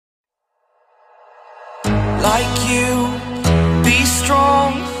like you, be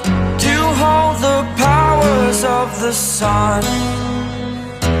strong to hold the powers of the sun.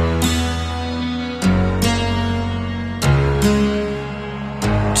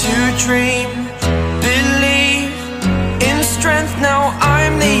 To dream, believe in strength. Now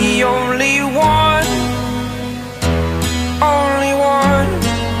I'm the only one, only one.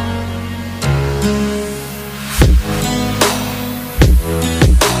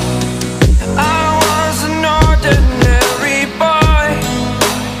 I was an ordinary boy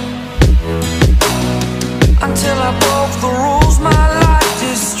until I broke the rules. My life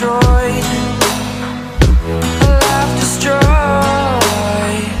destroyed, a life destroyed.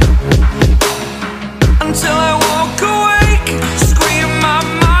 Until I woke awake, scream my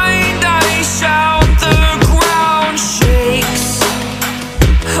mind, I shout, the ground shakes.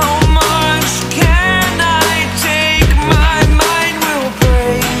 How much can I take? My mind will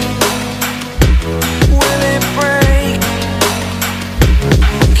break. Will it break?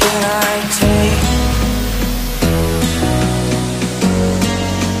 Can I take?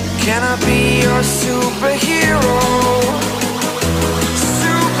 Can I be your superhero?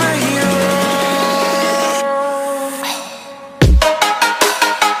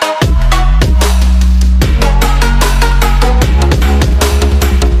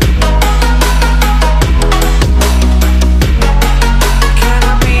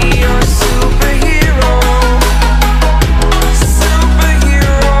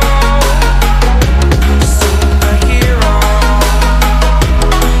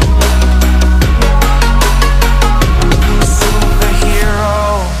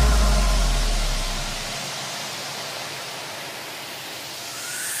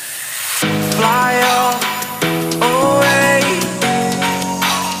 Fly away.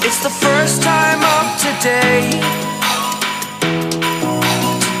 It's the first time of today.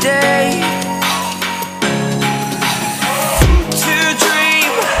 Today. To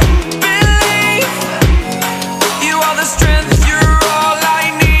dream, believe. You are the strength, you're all I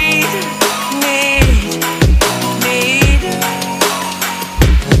need.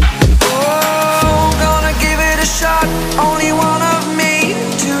 Oh, gonna give it a shot. Only one of me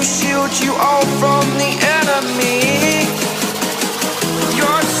to shield you all from the enemy.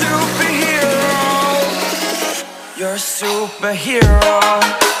 You're a superhero. You're a superhero.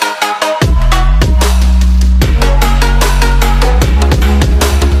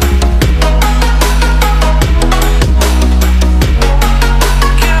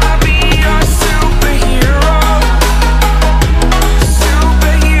 Can I be your superhero?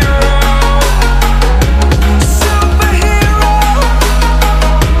 Superhero. Superhero.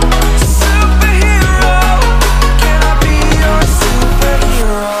 Superhero. Can I be your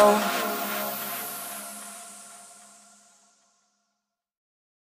superhero?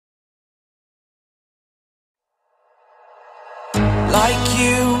 Like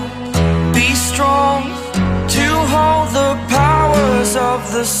you, be strong to hold the powers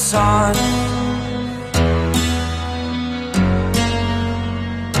of the sun.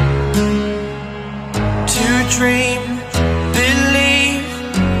 To dream, believe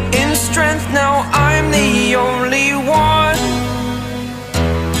in strength. Now I'm the only one,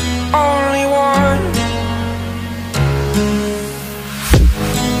 only one.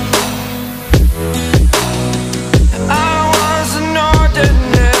 I was an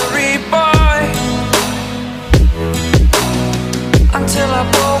ordinary boy until I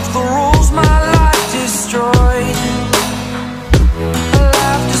broke the rules. My life destroyed, a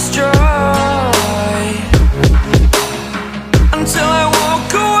life destroyed. Until I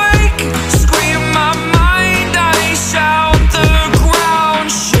woke awake, scream my mind, I shout, the ground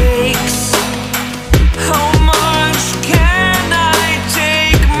shakes. How much can I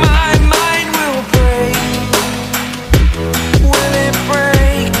take? My mind will break. Will it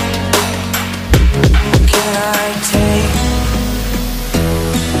break? Can I take?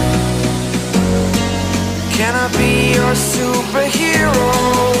 Can I be your superhero?